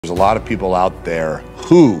There's a lot of people out there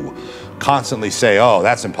who constantly say, oh,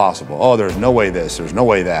 that's impossible. Oh, there's no way this, there's no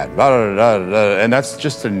way that. Blah, blah, blah, blah, blah. And that's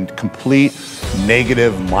just a complete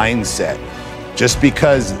negative mindset. Just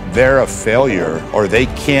because they're a failure or they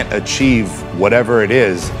can't achieve whatever it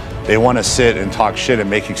is, they want to sit and talk shit and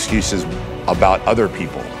make excuses about other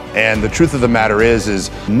people. And the truth of the matter is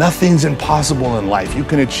nothing's impossible in life. You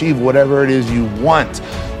can achieve whatever it is you want.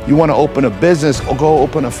 You want to open a business, or go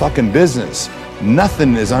open a fucking business.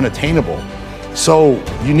 Nothing is unattainable. So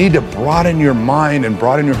you need to broaden your mind and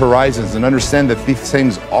broaden your horizons and understand that these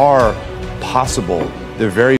things are possible. They're very